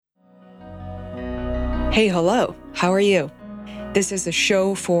Hey, hello, how are you? This is a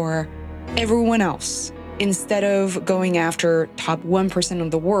show for everyone else. Instead of going after top 1%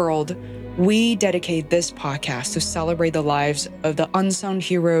 of the world, we dedicate this podcast to celebrate the lives of the unsung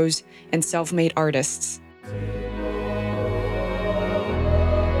heroes and self-made artists.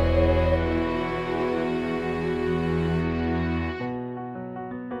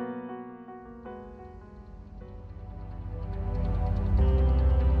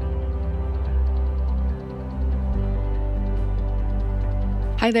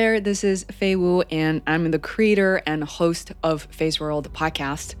 Hi there, this is Fei Wu, and I'm the creator and host of Fei's World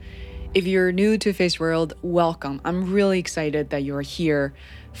podcast. If you're new to Fei's World, welcome. I'm really excited that you're here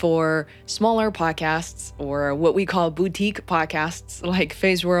for smaller podcasts, or what we call boutique podcasts like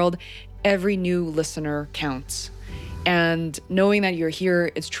Fei's World. Every new listener counts. And knowing that you're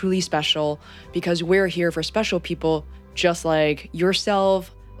here is truly special because we're here for special people just like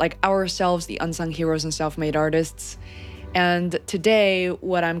yourself, like ourselves, the unsung heroes and self-made artists. And today,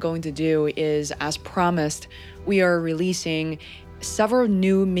 what I'm going to do is, as promised, we are releasing several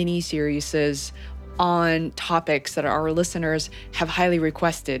new mini-series on topics that our listeners have highly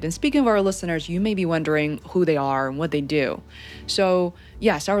requested. And speaking of our listeners, you may be wondering who they are and what they do. So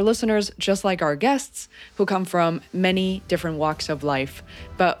yes, our listeners, just like our guests, who come from many different walks of life,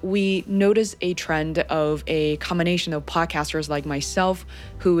 but we notice a trend of a combination of podcasters like myself,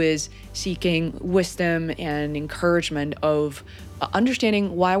 who is seeking wisdom and encouragement of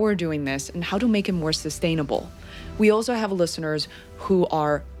understanding why we're doing this and how to make it more sustainable. We also have listeners who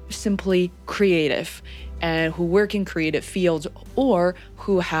are simply creative and who work in creative fields, or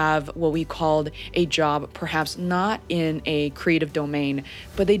who have what we called a job, perhaps not in a creative domain,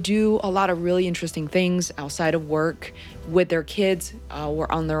 but they do a lot of really interesting things outside of work with their kids or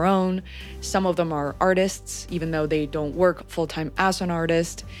on their own. Some of them are artists, even though they don't work full-time as an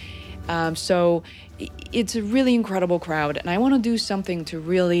artist. So it's a really incredible crowd, and I want to do something to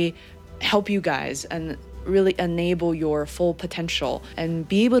really help you guys and really enable your full potential and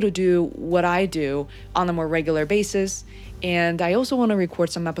be able to do what I do on a more regular basis. And I also want to record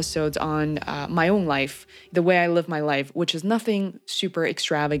some episodes on my own life, the way I live my life, which is nothing super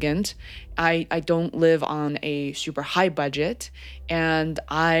extravagant. I don't live on a super high budget, and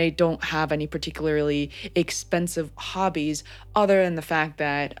I don't have any particularly expensive hobbies other than the fact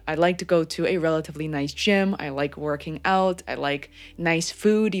that I like to go to a relatively nice gym. I like working out. I like nice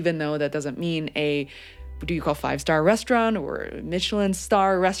food, even though that doesn't mean a what do you call 5-star restaurant or Michelin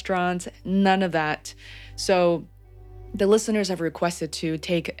star restaurant, none of that. So the listeners have requested to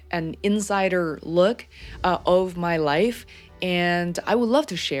take an insider look of my life, and I would love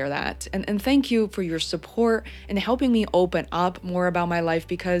to share that. And thank you for your support and helping me open up more about my life,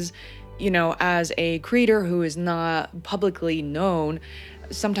 because, you know, as a creator who is not publicly known,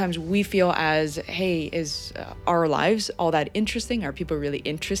 sometimes we feel as, hey, is our lives all that interesting? Are people really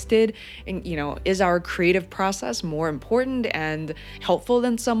interested? And, you know, is our creative process more important and helpful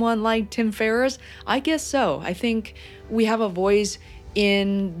than someone like Tim Ferriss? I guess so. I think we have a voice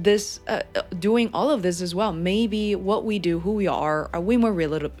in this, doing all of this as well. Maybe what we do, who we are way more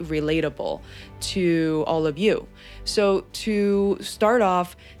relatable to all of you. So to start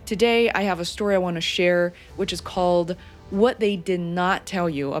off, today I have a story I want to share, which is called What They Did Not Tell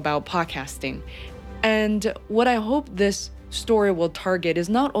You About Podcasting. And what I hope this story will target is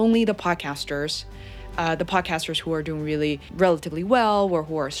not only the podcasters who are doing really relatively well, or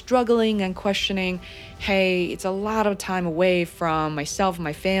who are struggling and questioning, hey, it's a lot of time away from myself and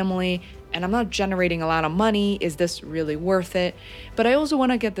my family, and I'm not generating a lot of money. Is this really worth it? But I also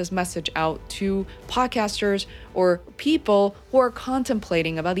want to get this message out to podcasters or people who are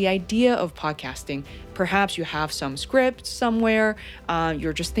contemplating about the idea of podcasting. Perhaps you have some script somewhere,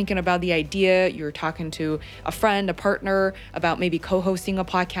 you're just thinking about the idea, you're talking to a friend, a partner about maybe co-hosting a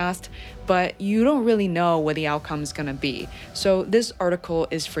podcast, but you don't really know what the outcome is going to be. So this article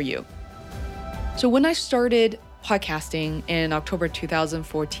is for you. So when I started podcasting in October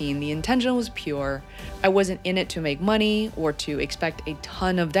 2014, the intention was pure. I wasn't in it to make money or to expect a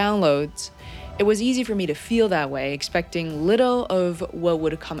ton of downloads. It was easy for me to feel that way, expecting little of what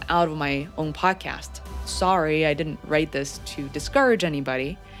would come out of my own podcast. Sorry, I didn't write this to discourage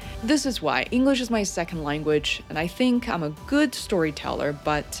anybody. This is why English is my second language, and I think I'm a good storyteller,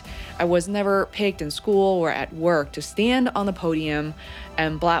 but I was never picked in school or at work to stand on the podium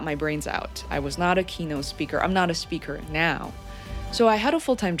and blab my brains out. I was not a keynote speaker. I'm not a speaker now. So I had a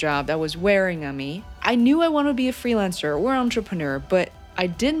full-time job that was wearing on me. I knew I wanted to be a freelancer or entrepreneur, but I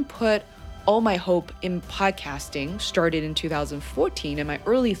didn't put all my hope in podcasting. Started in 2014 in my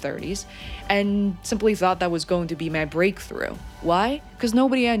early 30s and simply thought that was going to be my breakthrough. Why? Because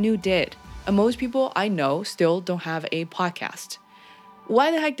nobody I knew did. And most people I know still don't have a podcast.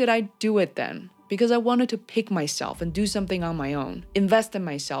 Why the heck did I do it then? Because I wanted to pick myself and do something on my own, invest in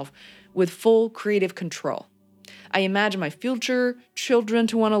myself with full creative control. I imagine my future children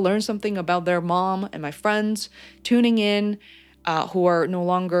to want to learn something about their mom, and my friends tuning in who are no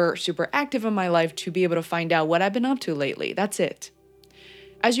longer super active in my life to be able to find out what I've been up to lately. That's it.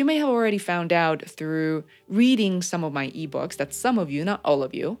 As you may have already found out through reading some of my ebooks, that's some of you, not all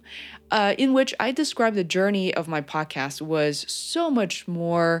of you, in which I described the journey of my podcast was so much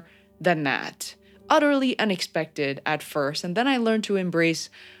more than that. Utterly unexpected at first, and then I learned to embrace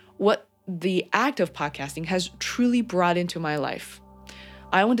what the act of podcasting has truly brought into my life.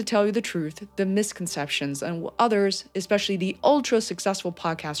 I want to tell you the truth, the misconceptions, and what others, especially the ultra successful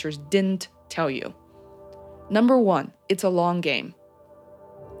podcasters, didn't tell you. Number one, it's a long game.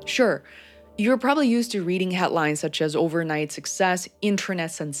 Sure, you're probably used to reading headlines such as overnight success,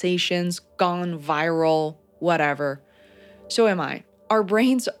 internet sensations, gone viral, whatever. So am I. Our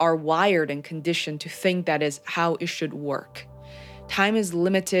brains are wired and conditioned to think that is how it should work. Time is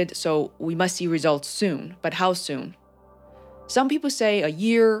limited, so we must see results soon. But how soon? Some people say a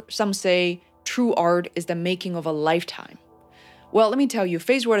year, some say true art is the making of a lifetime. Well, let me tell you,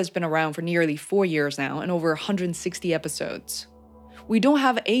 FazeWord has been around for nearly 4 years now and over 160 episodes. We don't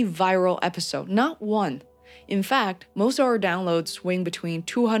have a viral episode, not one. In fact, most of our downloads swing between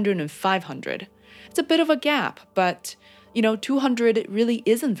 200 and 500. It's a bit of a gap, but 200 really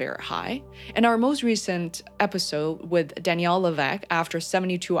isn't very high. And our most recent episode with Danielle Levesque, after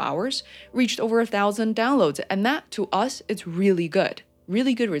 72 hours, reached over 1,000 downloads. And that, to us, it's really good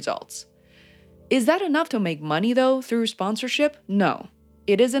results. Is that enough to make money, though, through sponsorship? No,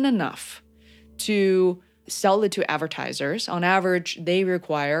 it isn't enough to sell it to advertisers. On average, they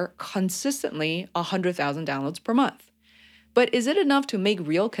require consistently 100,000 downloads per month. But is it enough to make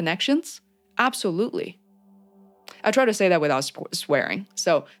real connections? Absolutely. I try to say that without swearing,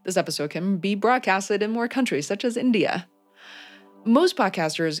 so this episode can be broadcasted in more countries, such as India. Most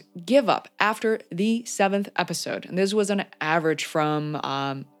podcasters give up after the 7th episode, and this was an average from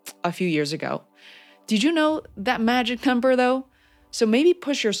a few years ago. Did you know that magic number, though? So maybe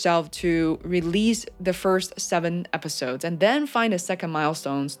push yourself to release the first 7 episodes and then find a second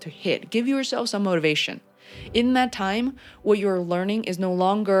milestones to hit. Give yourself some motivation. In that time, what you're learning is no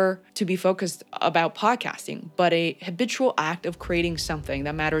longer to be focused about podcasting, but a habitual act of creating something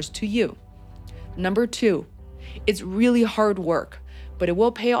that matters to you. Number 2, it's really hard work, but it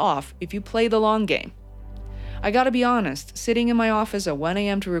will pay off if you play the long game. I gotta be honest, sitting in my office at 1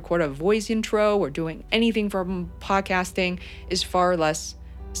 a.m. to record a voice intro or doing anything from podcasting is far less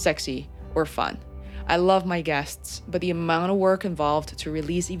sexy or fun. I love my guests, but the amount of work involved to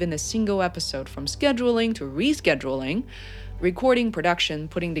release even a single episode, from scheduling to rescheduling, recording, production,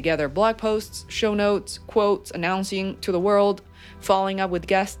 putting together blog posts, show notes, quotes, announcing to the world, following up with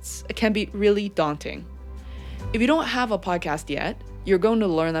guests, it can be really daunting. If you don't have a podcast yet, you're going to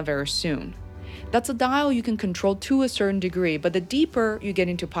learn that very soon. That's a dial you can control to a certain degree, but the deeper you get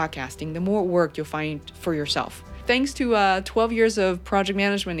into podcasting, the more work you'll find for yourself. Thanks to 12 years of project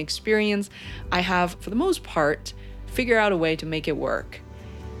management experience, I have, for the most part, figured out a way to make it work.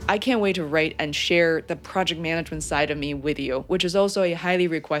 I can't wait to write and share the project management side of me with you, which is also a highly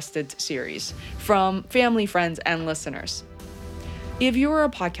requested series from family, friends, and listeners. If you're a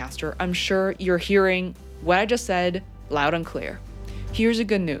podcaster, I'm sure you're hearing what I just said loud and clear. Here's the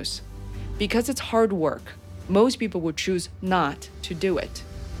good news. Because it's hard work, most people would choose not to do it.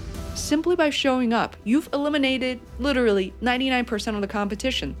 Simply by showing up, you've eliminated literally 99% of the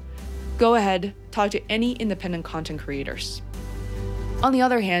competition. Go ahead, talk to any independent content creators. On the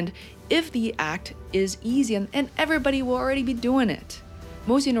other hand, if the act is easy and everybody will already be doing it,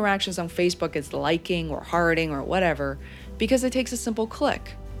 most interactions on Facebook is liking or hearting or whatever because it takes a simple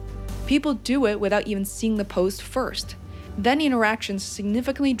click. People do it without even seeing the post first. Then interactions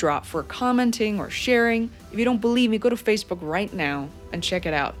significantly drop for commenting or sharing. If you don't believe me, go to Facebook right now and check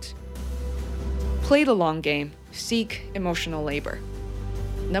it out. Play the long game. Seek emotional labor.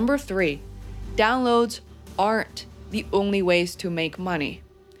 Number 3, downloads aren't the only ways to make money.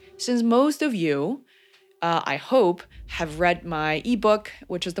 Since most of you, I hope, have read my ebook,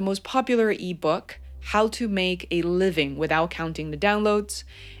 which is the most popular ebook, How to Make a Living Without Counting the Downloads.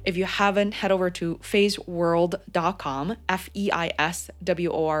 If you haven't, head over to feisworld.com,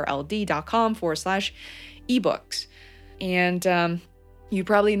 feisworld.com/ebooks. And you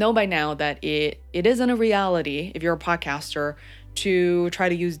probably know by now that it isn't a reality, if you're a podcaster, to try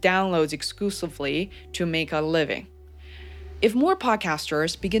to use downloads exclusively to make a living. If more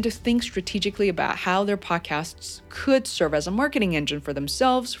podcasters begin to think strategically about how their podcasts could serve as a marketing engine for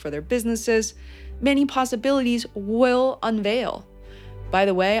themselves, for their businesses, many possibilities will unveil. By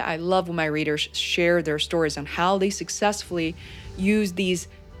the way, I love when my readers share their stories on how they successfully use these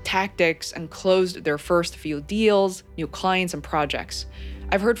tactics and closed their first few deals, new clients, and projects.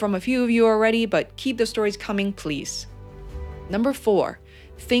 I've heard from a few of you already, but keep the stories coming, please. Number 4,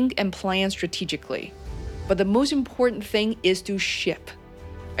 think and plan strategically. But the most important thing is to ship.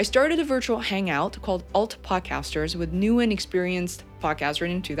 I started a virtual hangout called Alt Podcasters with new and experienced podcasters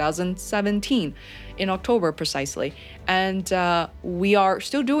in 2017, in October precisely. And we are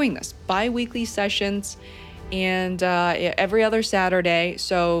still doing this, bi-weekly sessions and every other Saturday.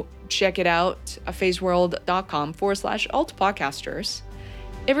 So check it out, phaseworld.com/alt-podcasters.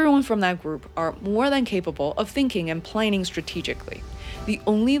 Everyone from that group are more than capable of thinking and planning strategically. The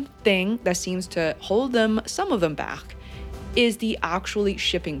only thing that seems to hold some of them back is the actually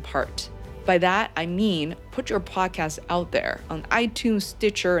shipping part. By that, I mean, put your podcast out there on iTunes,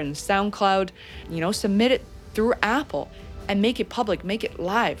 Stitcher, and SoundCloud, submit it through Apple and make it public, make it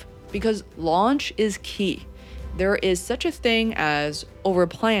live, because launch is key. There is such a thing as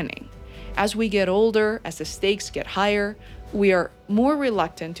over-planning. As we get older, as the stakes get higher, we are more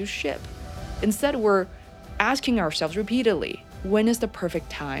reluctant to ship. Instead, we're asking ourselves repeatedly, when is the perfect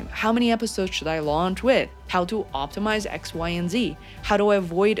time? How many episodes should I launch with? How to optimize X, Y, and Z? How do I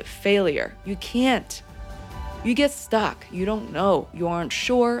avoid failure? You can't. You get stuck. You don't know. You aren't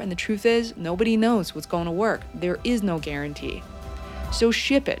sure. And the truth is, nobody knows what's going to work. There is no guarantee. So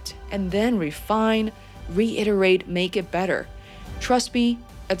ship it and then refine, reiterate, make it better. Trust me,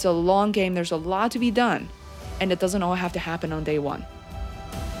 it's a long game. There's a lot to be done. And it doesn't all have to happen on day one.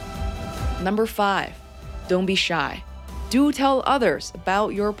 Number 5, don't be shy. Do tell others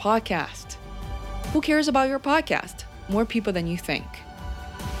about your podcast. Who cares about your podcast? More people than you think.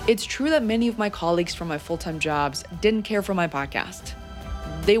 It's true that many of my colleagues from my full-time jobs didn't care for my podcast.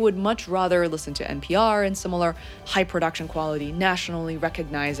 They would much rather listen to NPR and similar high production quality, nationally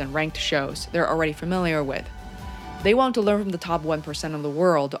recognized and ranked shows they're already familiar with. They want to learn from the top 1% of the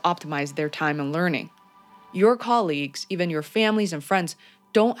world to optimize their time and learning. Your colleagues, even your families and friends,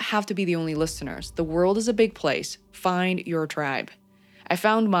 don't have to be the only listeners. The world is a big place. Find your tribe. I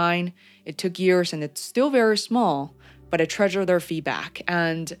found mine. It took years and it's still very small, but I treasure their feedback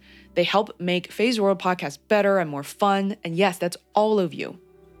and they help make Phase World podcast better and more fun. And yes, that's all of you.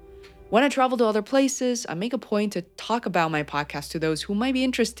 When I travel to other places, I make a point to talk about my podcast to those who might be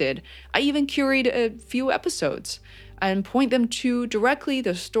interested. I even curate a few episodes and point them to directly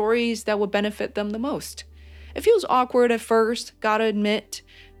the stories that would benefit them the most. It feels awkward at first, gotta admit,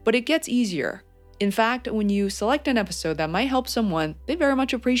 but it gets easier. In fact, when you select an episode that might help someone, they very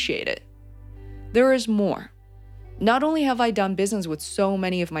much appreciate it. There is more. Not only have I done business with so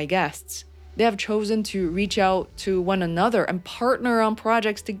many of my guests, they have chosen to reach out to one another and partner on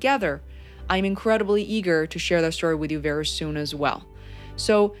projects together. I'm incredibly eager to share that story with you very soon as well.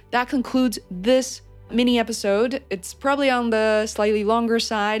 So that concludes this mini episode. It's probably on the slightly longer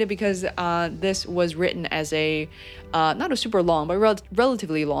side because this was written as a, not a super long, but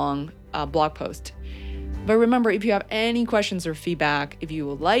relatively long blog post. But remember, if you have any questions or feedback, if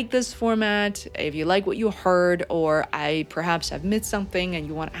you like this format, if you like what you heard, or I perhaps have missed something and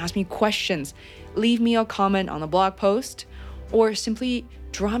you want to ask me questions, leave me a comment on the blog post or simply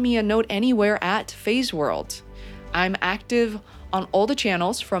draw me a note anywhere at Phase World. I'm active on all the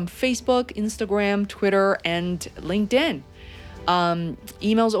channels from Facebook, Instagram, Twitter, and LinkedIn.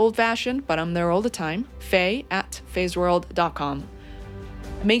 Email's old-fashioned, but I'm there all the time. Faye@phaseworld.com.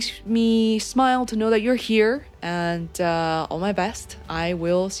 It makes me smile to know that you're here, and all my best. I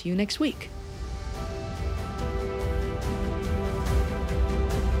will see you next week.